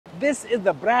This is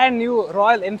the brand new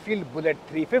Royal Enfield Bullet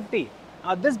 350.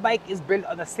 Now this bike is built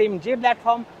on the same J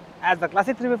platform as the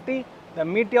classic 350, the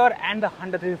Meteor and the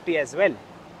Hunter 350 as well.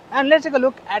 And let's take a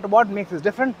look at what makes this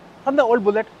different from the old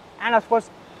Bullet and of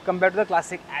course compared to the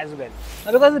classic as well.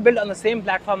 Now because it's built on the same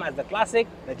platform as the classic,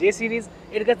 the J series,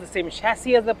 it gets the same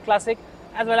chassis as the classic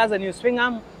as well as the new swing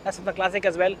arm as from the classic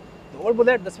as well. The old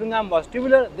Bullet, the swing arm was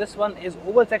tubular, this one is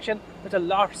oval section, which is a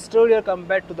lot sturdier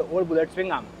compared to the old Bullet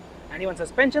swing arm. And even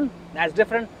suspension, that's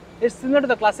different. It's similar to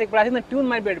the classic, but I think the tune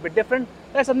might be a bit different.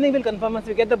 That's something we'll confirm once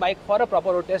we get the bike for a proper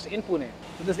road test in Pune.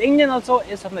 So this engine also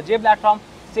is from the J platform,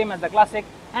 same as the classic,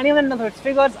 and even in its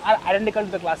figures are identical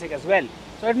to the classic as well.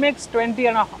 So it makes 20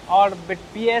 and a odd bit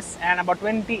PS and about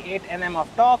 28 Nm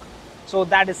of torque. So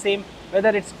that is same.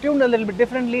 Whether it's tuned a little bit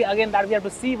differently, again that we have to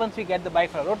see once we get the bike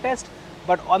for a road test.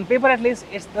 But on paper at least,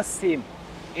 it's the same.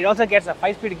 It also gets a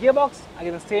 5-speed gearbox,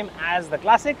 again the same as the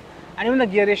classic, and even the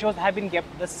gear ratios have been kept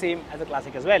the same as the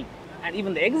classic as well. And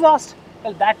even the exhaust,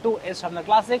 well, that too is from the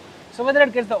classic. So whether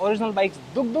it gets the original bike's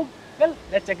duk duk, well,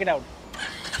 let's check it out.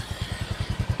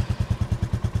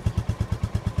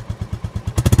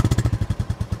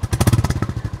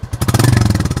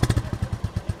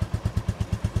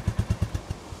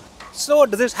 So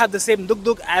does it have the same duk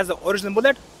duk as the original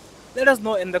Bullet? Let us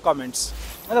know in the comments.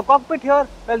 Now the cockpit here,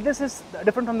 well, this is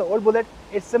different from the old Bullet.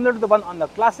 It's similar to the one on the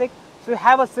classic. So you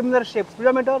have a similar shaped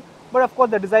speedometer, but of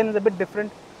course the design is a bit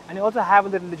different. And you also have a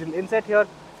little inset here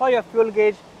for your fuel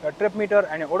gauge, your trip meter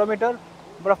and your odometer.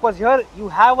 But of course here you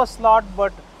have a slot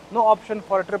but no option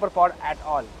for a tripper pod at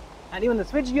all. And even the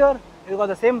switch gear, you got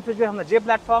the same switch gear from the J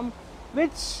platform,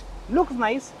 which looks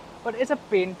nice, but it's a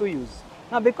pain to use.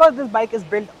 Now because this bike is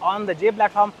built on the J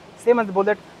platform, same as the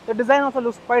Bullet, the design also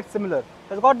looks quite similar.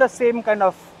 It's got the same kind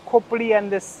of khopri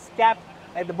and this cap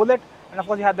like the Bullet, and of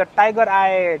course you have the tiger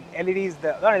eye LEDs,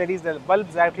 the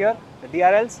bulbs right here, the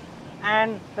DRLs.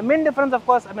 And the main difference, of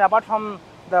course, I mean apart from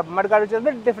the mudguard, which is a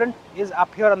bit different, is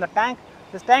up here on the tank.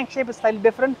 This tank shape is slightly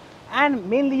different, and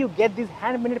mainly you get these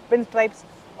hand-painted pinstripes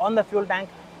on the fuel tank,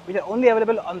 which are only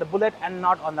available on the Bullet and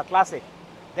not on the classic.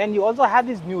 Then you also have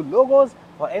these new logos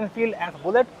for Enfield and for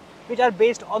Bullet, which are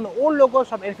based on the old logos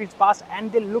from Enfield's past, and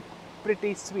they look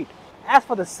pretty sweet. As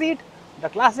for the seat, the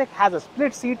classic has a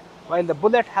split seat while the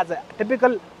Bullet has a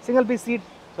typical single piece seat,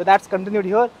 so that's continued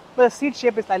here, but the seat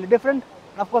shape is slightly different.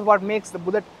 And of course what makes the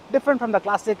Bullet different from the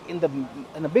classic in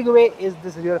a big way is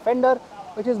this rear fender,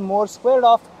 which is more squared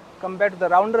off compared to the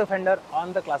rounder fender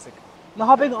on the classic. Now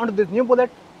hopping onto this new Bullet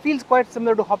feels quite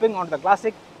similar to hopping onto the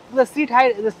classic. The seat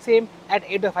height is the same at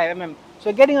 8 to 5 mm,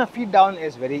 so getting a feet down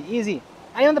is very easy.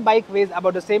 And even the bike weighs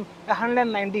about the same,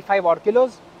 195 odd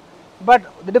kilos.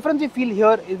 But the difference you feel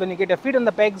here is when you get your feet on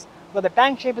the pegs, because the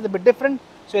tank shape is a bit different,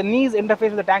 so your knees interface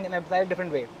with the tank in a slightly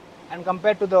different way. And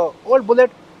compared to the old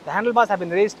Bullet, the handlebars have been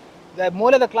raised. They're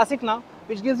more like the classic now,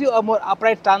 which gives you a more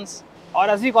upright stance, or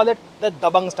as we call it, the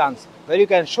dabang stance, where you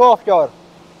can show off your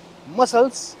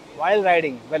muscles while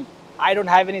riding. Well, I don't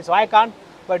have any, so I can't,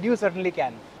 but you certainly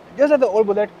can. Just like the old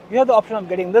Bullet, you have the option of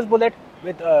getting this Bullet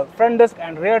with a front disc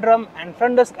and rear drum, and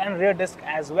front disc and rear disc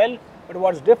as well. But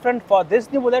what's different for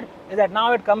this new Bullet is that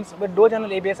now it comes with dual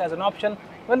channel ABS as an option,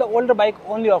 when the older bike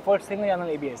only offered single channel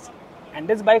ABS. And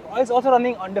this bike is also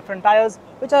running on different tires,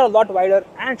 which are a lot wider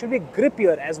and should be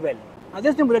grippier as well. Now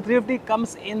this new Bullet 350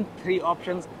 comes in 3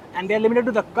 options, and they are limited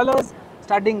to the colors,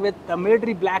 starting with the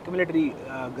military black, military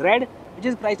red, which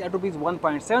is priced at Rs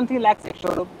 1.73 lakhs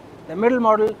ex-showroom. The middle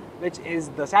model, which is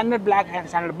the standard black and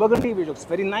standard burgundy, which looks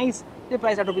very nice, is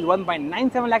priced at Rs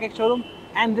 1.97 lakh ex-showroom.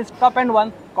 And this top end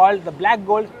one called the black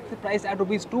gold is priced at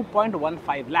Rs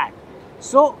 2.15 lakh.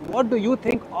 So what do you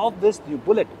think of this new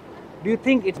Bullet? Do you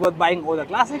think it's worth buying over the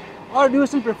classic, or do you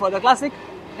still prefer the classic?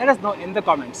 Let us know in the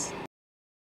comments.